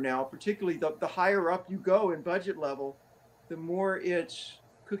horror now, particularly the higher up you go in budget level, the more it's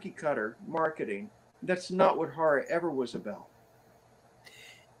cookie cutter marketing. That's not what horror ever was about.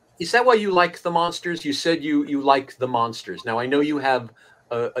 Is that why you like the monsters? You said you like the monsters. Now, I know you have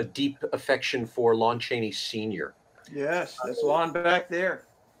a deep affection for Lon Chaney Sr. Yes, that's Lon back there.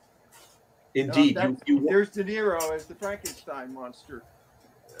 Indeed. There's De Niro as the Frankenstein monster.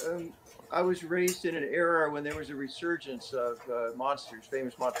 I was raised in an era when there was a resurgence of monsters,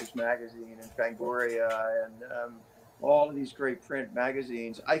 Famous Monsters magazine and Fangoria and all of these great print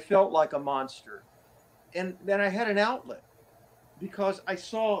magazines. I felt like a monster. And then I had an outlet because I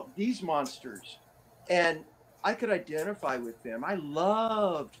saw these monsters and I could identify with them. I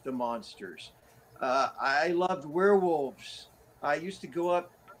loved the monsters. I loved werewolves. I used to go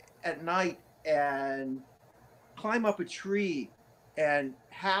up at night and climb up a tree and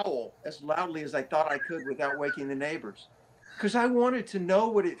howl as loudly as I thought I could without waking the neighbors, because I wanted to know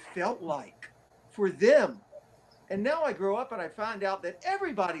what it felt like for them. And now I grow up and I find out that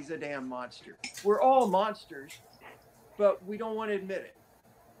everybody's a damn monster. We're all monsters, but we don't want to admit it.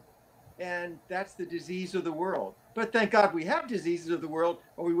 And that's the disease of the world. But thank God we have diseases of the world,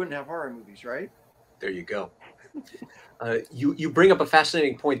 or we wouldn't have horror movies, right? There you go. You bring up a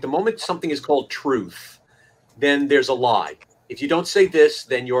fascinating point. The moment something is called truth, then there's a lie. If you don't say this,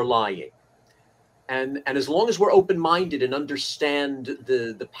 then you're lying. And as long as we're open-minded and understand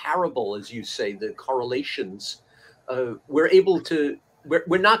the parable, as you say, the correlations, we're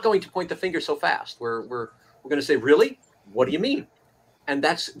not going to point the finger so fast. We're going to say, really? What do you mean? And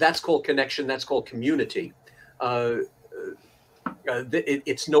that's called connection. That's called community.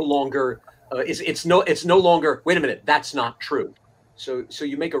 It's no longer. It's no longer. Wait a minute. That's not true. So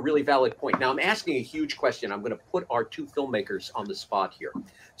you make a really valid point. Now I'm asking a huge question. I'm going to put our two filmmakers on the spot here.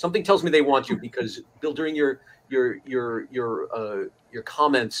 Something tells me they want you because, Bill, during your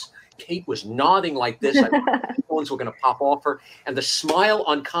comments, Kate was nodding like this. I thought the phones were going to pop off her, and the smile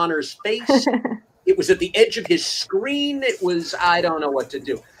on Conor's face It was at the edge of his screen. It was, I don't know what to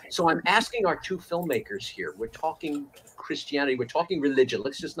do. So I'm asking our two filmmakers here. We're talking Christianity. We're talking religion.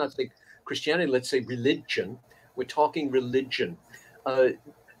 Let's just not say Christianity. Let's say religion. We're talking religion.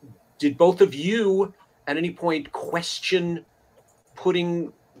 Did both of you at any point question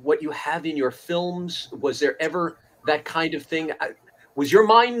putting what you have in your films? Was there ever that kind of thing? Was your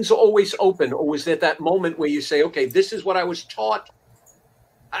minds always open, or was there that moment where you say, okay, this is what I was taught,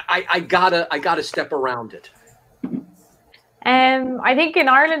 I gotta step around it? I think in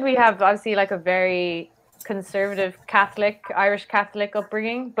Ireland we have obviously like a very conservative Catholic, Irish Catholic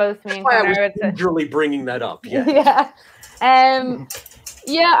upbringing. Both me and Conor. I was literally bringing that up. Yeah. Yeah.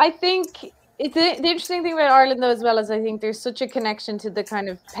 Yeah, I think the interesting thing about Ireland though as well is I think there's such a connection to the kind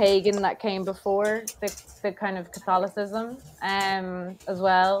of pagan that came before the kind of Catholicism as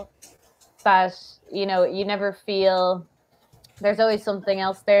well, that you know you never feel there's always something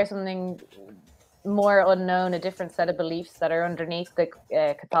else there, something more unknown, a different set of beliefs that are underneath the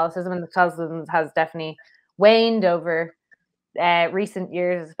Catholicism, and the Catholicism has definitely waned over recent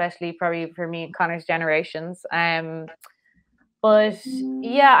years, especially probably for me and Conor's generations. But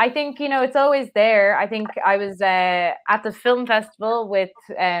yeah, I think, you know, it's always there. I think I was at the film festival with,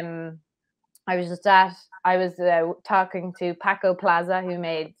 I was talking to Paco Plaza, who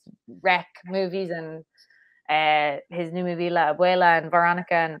made Rec movies and his new movie La Abuela and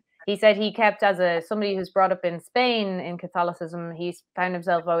Veronica. And he said he kept, as somebody who's brought up in Spain in Catholicism, he's found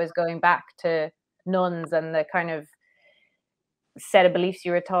himself always going back to nuns and the kind of set of beliefs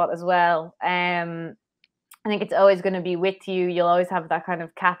you were taught as well. I think it's always going to be with you. You'll always have that kind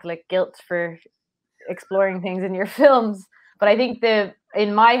of Catholic guilt for exploring things in your films. But I think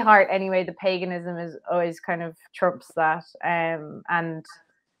in my heart anyway, the paganism is always kind of trumps that. And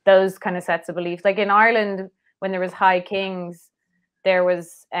those kind of sets of beliefs. Like in Ireland, when there was High Kings, there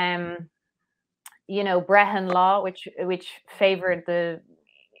was, you know, Brehon law, which favored the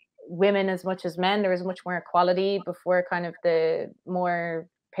women as much as men. There was much more equality before kind of the more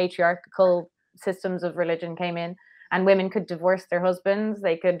patriarchal systems of religion came in, and women could divorce their husbands,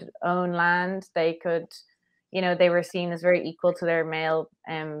 they could own land, they could, you know, they were seen as very equal to their male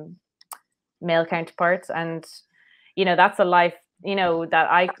counterparts. And you know, that's a life, you know,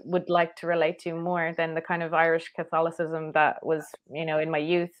 that I would like to relate to more than the kind of Irish Catholicism that was, you know, in my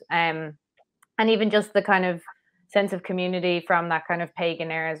youth. And even just the kind of sense of community from that kind of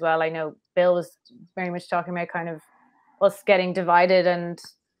pagan era as well. I know Bill was very much talking about kind of us getting divided, and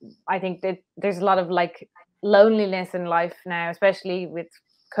I think that there's a lot of like loneliness in life now, especially with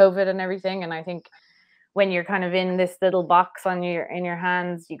COVID and everything. And I think when you're kind of in this little box in your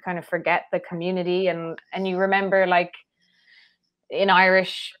hands, you kind of forget the community, and you remember, like in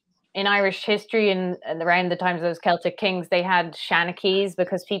Irish history and around the times of those Celtic kings, they had shanachis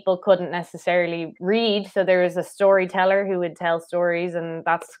because people couldn't necessarily read. So there was a storyteller who would tell stories, and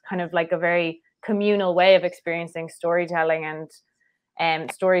that's kind of like a very communal way of experiencing storytelling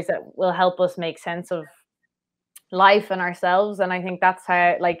and stories that will help us make sense of life and ourselves. And I think that's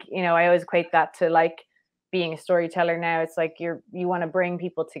how, like, you know, I always equate that to like being a storyteller now. It's like you want to bring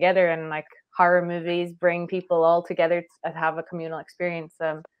people together, and like horror movies bring people all together to have a communal experience.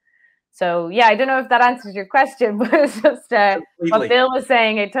 So yeah, I don't know if that answers your question, but it's just what Bill was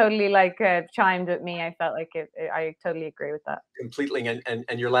saying. It totally like chimed with me. I felt like I totally agree with that. Completely.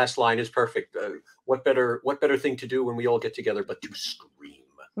 And your last line is perfect. What better thing to do when we all get together but to scream?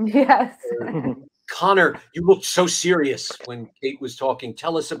 Yes. Conor, you looked so serious when Kate was talking.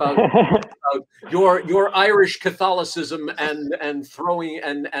 Tell us about your Irish Catholicism and throwing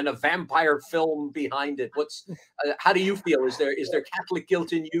and a vampire film behind it. How do you feel? Is there Catholic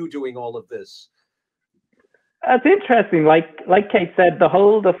guilt in you doing all of this? It's interesting. Like Kate said, the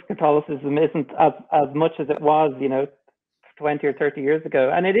hold of Catholicism isn't as much as it was, you know, 20 or 30 years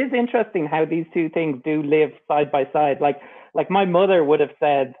ago. And it is interesting how these two things do live side by side. Like my mother would have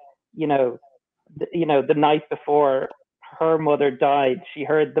said, you know, the night before her mother died, she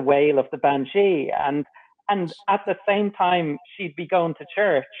heard the wail of the banshee, and at the same time she'd be going to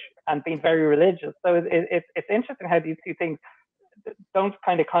church and being very religious. So it's interesting how these two things don't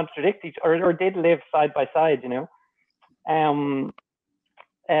kind of contradict each other, or did live side by side, you know.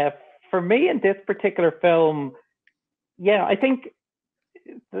 For me in this particular film, yeah, I think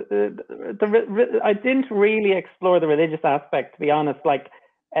I didn't really explore the religious aspect, to be honest. Like,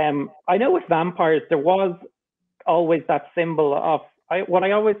 I know with vampires, there was always that symbol of, what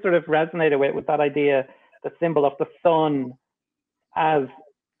I always sort of resonated with that idea, the symbol of the sun as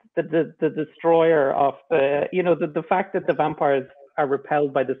the destroyer of the, you know, the fact that the vampires are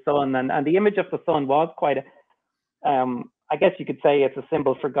repelled by the sun, and the image of the sun was quite, I guess you could say it's a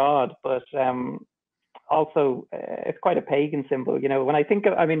symbol for God, but also it's quite a pagan symbol. You know, when I think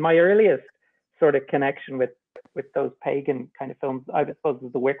of, I mean, my earliest sort of connection with those pagan kind of films, I suppose,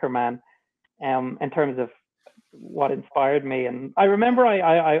 was The Wicker Man, in terms of what inspired me. And I remember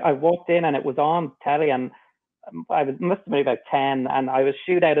I walked in and it was on telly, and must have been about 10, and I was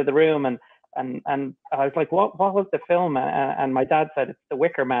shooed out of the room, and I was like, what was the film? And my dad said, it's The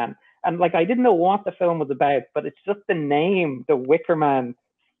Wicker Man. And like, I didn't know what the film was about, but it's just the name, The Wicker Man,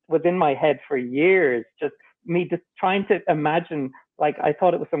 was in my head for years. Just me just trying to imagine, like, I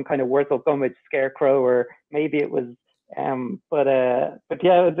thought it was some kind of Wurzel Gummidge scarecrow, or maybe it was, but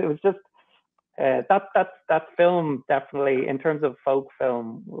yeah, it was just, that film definitely, in terms of folk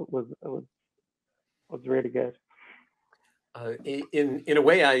film, was really good. In a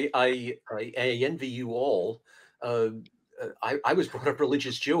way, I envy you all. I was brought up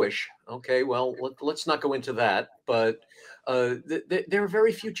religious Jewish. Okay, well, let's not go into that. But there are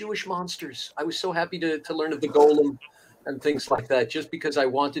very few Jewish monsters. I was so happy to learn of the golem and things like that, just because I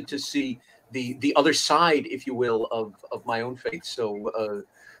wanted to see the other side, if you will, of my own faith. So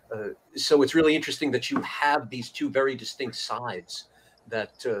it's really interesting that you have these two very distinct sides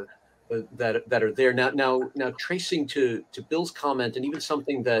that are there now. Tracing to Bill's comment, and even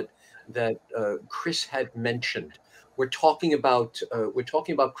something that Chris had mentioned, we're talking about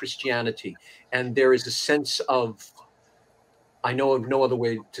Christianity, and there is a sense of, I know of no other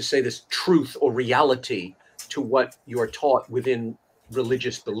way to say this, truth or reality to what you are taught within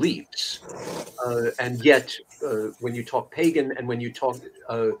religious beliefs, and yet when you talk pagan and when you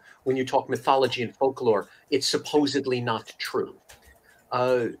talk mythology and folklore, it's supposedly not true.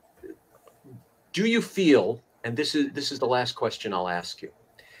 Do you feel, and this is the last question I'll ask you,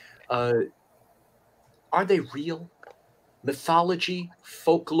 are they real? Mythology,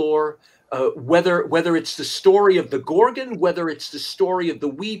 folklore, whether it's the story of the Gorgon, whether it's the story of the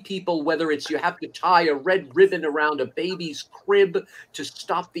wee people, whether it's you have to tie a red ribbon around a baby's crib to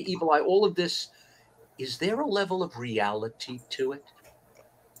stop the evil eye, all of this, is there a level of reality to it?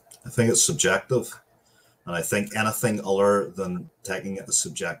 I think it's subjective. And I think anything other than taking it as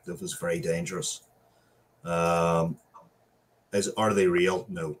subjective is very dangerous. Are they real?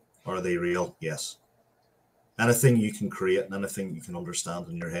 No. Are they real? Yes. Anything you can create and anything you can understand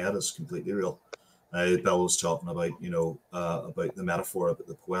in your head is completely real. Bill was talking about, about the metaphor, about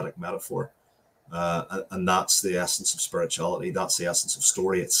the poetic metaphor. And that's the essence of spirituality. That's the essence of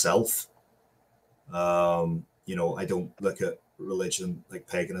story itself. I don't look at religion like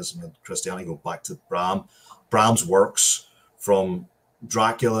paganism and Christianity. Go back to Bram's works, from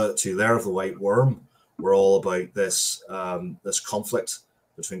Dracula to Lair of the White Worm, were all about this conflict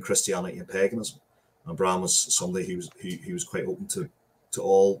between Christianity and paganism. And Bram was somebody who was quite open to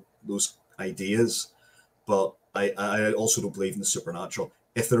all those ideas. But I also don't believe in the supernatural.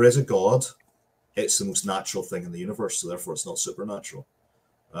 If there is a God, it's the most natural thing in the universe, so therefore it's not supernatural.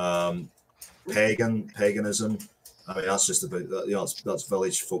 Paganism, I mean, that's just about that. That's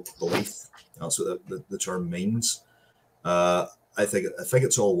village folk belief. That's what the term means. I think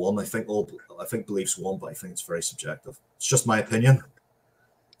it's all one. I think belief's one, but I think it's very subjective. It's just my opinion,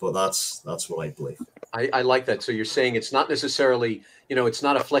 but that's what I believe. I like that. So you're saying it's not necessarily, it's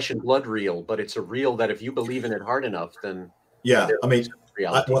not a flesh and blood reel, but it's a reel that if you believe in it hard enough, then yeah. I mean,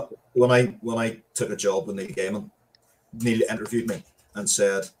 when I took a job with Neil Gaiman, Neil interviewed me and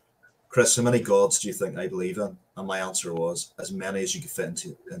said, "Chris, how many gods do you think I believe in?" And my answer was, as many as you could fit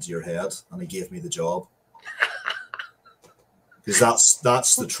into your head. And he gave me the job. Because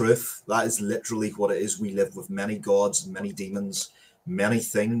that's the truth. That is literally what it is. We live with many gods, many demons, many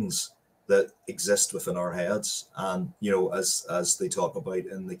things that exist within our heads. And, as they talk about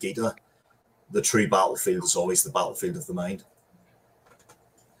in the Gita, the true battlefield is always the battlefield of the mind.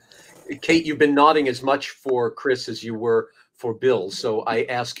 Kate, you've been nodding as much for Chris as you were for Bill. So I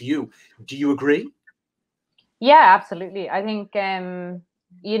ask you, do you agree? Yeah, absolutely. I think, I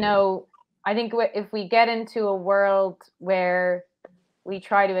think if we get into a world where we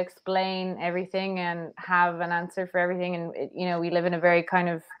try to explain everything and have an answer for everything, and, we live in a very kind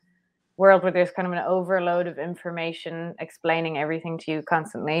of world where there's kind of an overload of information explaining everything to you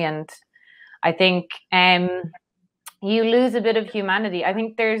constantly. And I think you lose a bit of humanity. I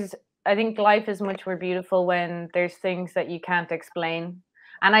think life is much more beautiful when there's things that you can't explain.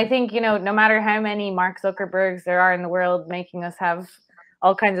 And I think, no matter how many Mark Zuckerbergs there are in the world making us have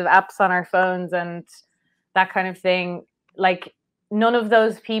all kinds of apps on our phones and that kind of thing, like, none of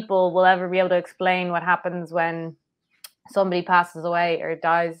those people will ever be able to explain what happens when somebody passes away or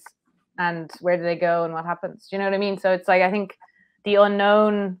dies, and where do they go and what happens. Do you know what I mean? So it's like, I think the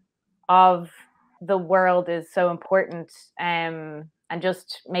unknown of the world is so important, and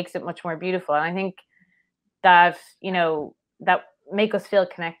just makes it much more beautiful. And I think that, you know, that make us feel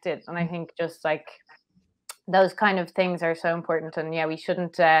connected. And I think just like those kind of things are so important. And yeah, we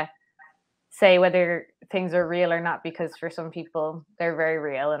shouldn't say whether things are real or not, because for some people they're very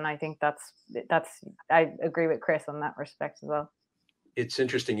real. And I think that's I agree with Chris on that respect as well. It's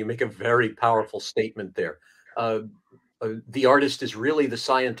interesting. You make a very powerful statement there. The artist is really the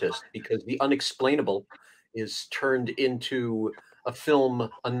scientist, because the unexplainable is turned into a film,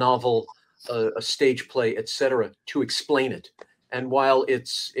 a novel, a stage play, etc., to explain it. And while it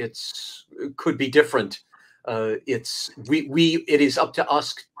could be different, it is up to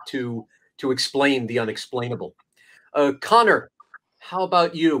us to explain the unexplainable. Conor, how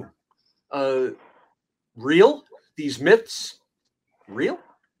about you? Real? These myths? Real?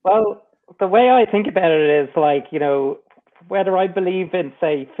 Well, the way I think about it is like, you know, whether I believe in,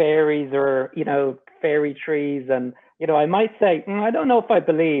 say, fairies or, you know, fairy trees, and, you know, I might say, I don't know if I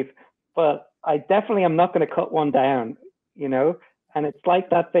believe, but I definitely am not going to cut one down, you know. And it's like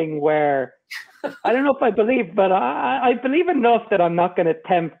that thing where I don't know if I believe, but I believe enough that I'm not going to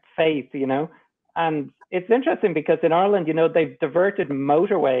tempt fate, you know. And it's interesting because in Ireland, you know, they've diverted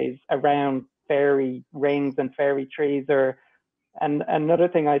motorways around fairy rings and fairy trees. And another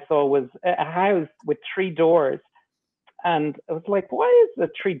thing I saw was a house with 3 doors. And I was like, why is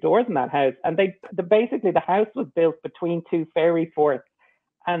there 3 doors in that house? And basically the house was built between 2 fairy forts.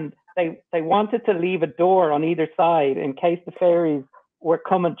 And they wanted to leave a door on either side in case the fairies were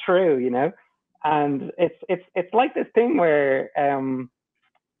coming through, you know. And it's like this thing where,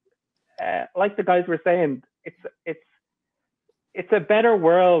 like the guys were saying, it's a better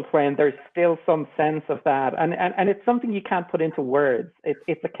world when there's still some sense of that, and it's something you can't put into words.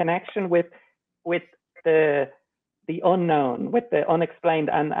 It's a connection with the unknown, with the unexplained,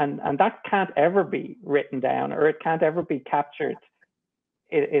 and that can't ever be written down, or it can't ever be captured.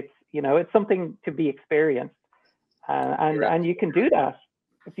 It's you know, it's something to be experienced, and you can do that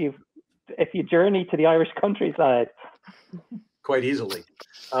if you journey to the Irish countryside. Quite easily.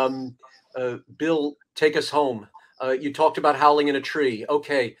 Bill, take us home. You talked about howling in a tree.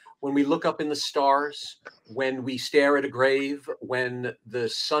 Okay, when we look up in the stars, when we stare at a grave, when the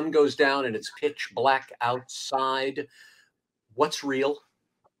sun goes down and it's pitch black outside, what's real?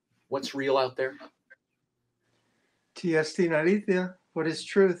 What's real out there? TST Naritia, what is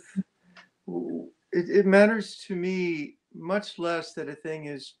truth? It matters to me much less that a thing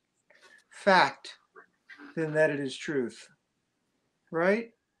is fact than that it is truth,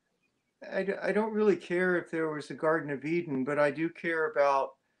 right? I don't really care if there was a Garden of Eden, but I do care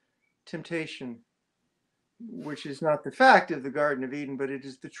about temptation, which is not the fact of the Garden of Eden, but it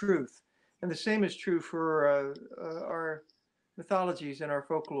is the truth. And the same is true for our mythologies and our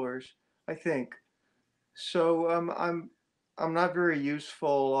folklores, I think. So I'm not very useful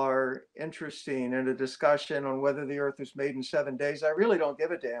or interesting in a discussion on whether the earth was made in 7 days. I really don't give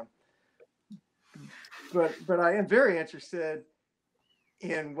a damn. But I am very interested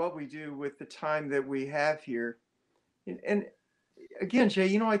in what we do with the time that we have here. And again, Jay,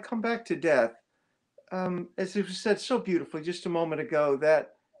 you know, I come back to death. As it was said so beautifully just a moment ago,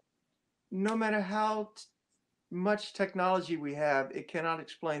 that no matter how much technology we have, it cannot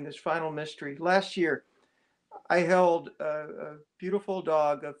explain this final mystery. Last year, I held a beautiful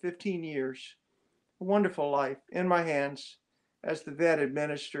dog of 15 years, a wonderful life, in my hands as the vet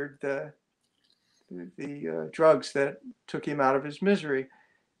administered the drugs that took him out of his misery.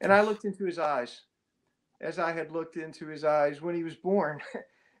 And I looked into his eyes as I had looked into his eyes when he was born.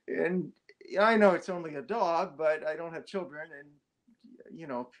 And I know it's only a dog, but I don't have children. And, you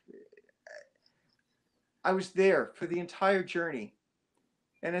know, I was there for the entire journey.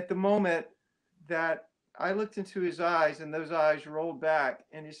 And at the moment that I looked into his eyes and those eyes rolled back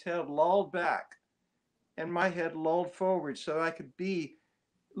and his head lolled back and my head lolled forward so I could be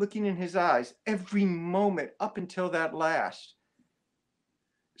looking in his eyes every moment up until that last,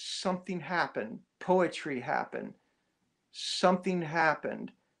 something happened. Poetry happened. Something happened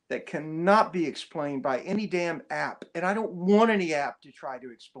that cannot be explained by any damn app. And I don't want any app to try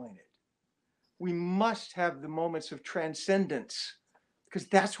to explain it. We must have the moments of transcendence, because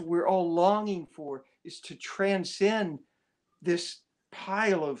that's what we're all longing for, is to transcend this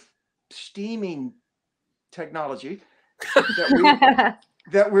pile of steaming technology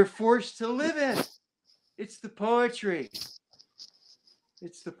that we're forced to live in. It's the poetry.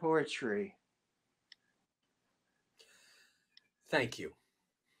 It's the poetry. Thank you.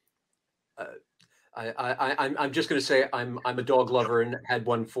 I'm just going to say I'm a dog lover and had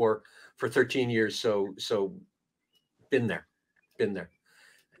one for 13 years. So been there.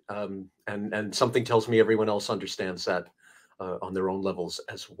 And something tells me everyone else understands that on their own levels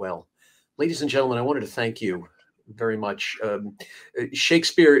as well. ladies and gentlemen, I wanted to thank you very much.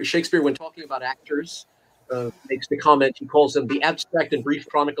 Shakespeare, when talking about actors, makes the comment, he calls them the abstract and brief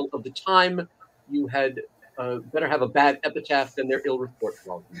chronicle of the time. You had better have a bad epitaph than their ill report.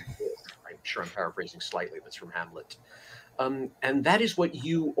 Well, I'm sure I'm paraphrasing slightly. That's from Hamlet. And that is what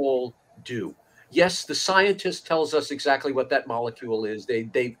you all do. Yes, the scientist tells us exactly what that molecule is.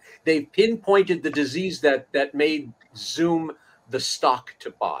 They've pinpointed the disease that made Zoom the stock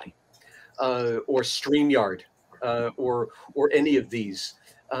to buy, or StreamYard, or any of these.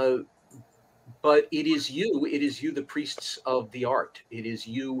 But it is you, the priests of the art. It is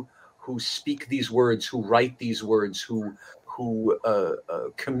you who speak these words, who write these words, who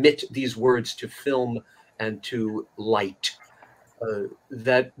commit these words to film and to light.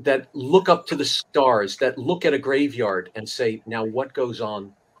 That look up to the stars, that look at a graveyard and say, now what goes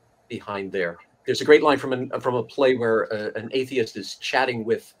on behind there? There's a great line from a play where an atheist is chatting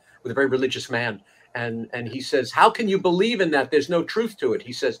with a very religious man, and he says, how can you believe in that? There's no truth to it.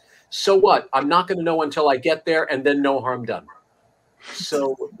 He says, so what? I'm not going to know until I get there, and then no harm done.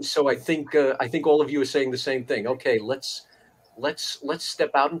 So I think all of you are saying the same thing. Okay, let's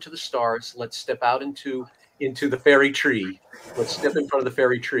step out into the stars. Let's step out into the fairy tree. Let's step in front of the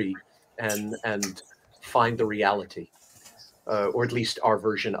fairy tree and find the reality, or at least our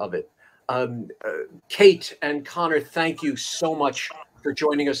version of it. Kate and Conor, thank you so much for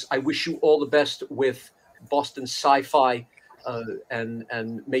joining us. I wish you all the best with Boston SciFi,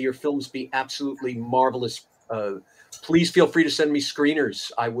 and may your films be absolutely marvelous. Please feel free to send me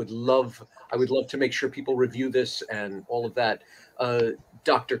screeners. I would love to make sure people review this and all of that.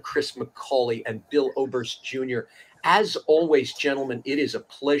 Dr. Chris McAuley and Bill Oberst Jr. As always, gentlemen, it is a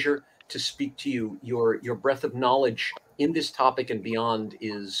pleasure to speak to you. Your breadth of knowledge in this topic and beyond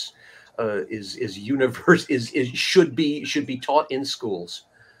is universe should be taught in schools.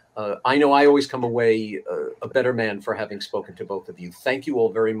 I know I always come away a better man for having spoken to both of you. Thank you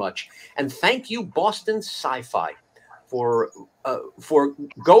all very much, and thank you, Boston SciFi, for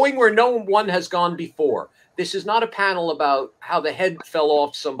going where no one has gone before. This is not a panel about how the head fell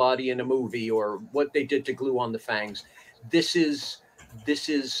off somebody in a movie or what they did to glue on the fangs. This is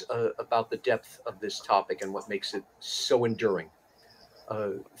about the depth of this topic and what makes it so enduring.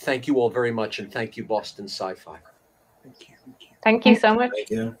 Thank you all very much, and thank you, Boston SciFi. Thank you. Thank you so much. Thank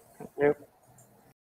you. Yep.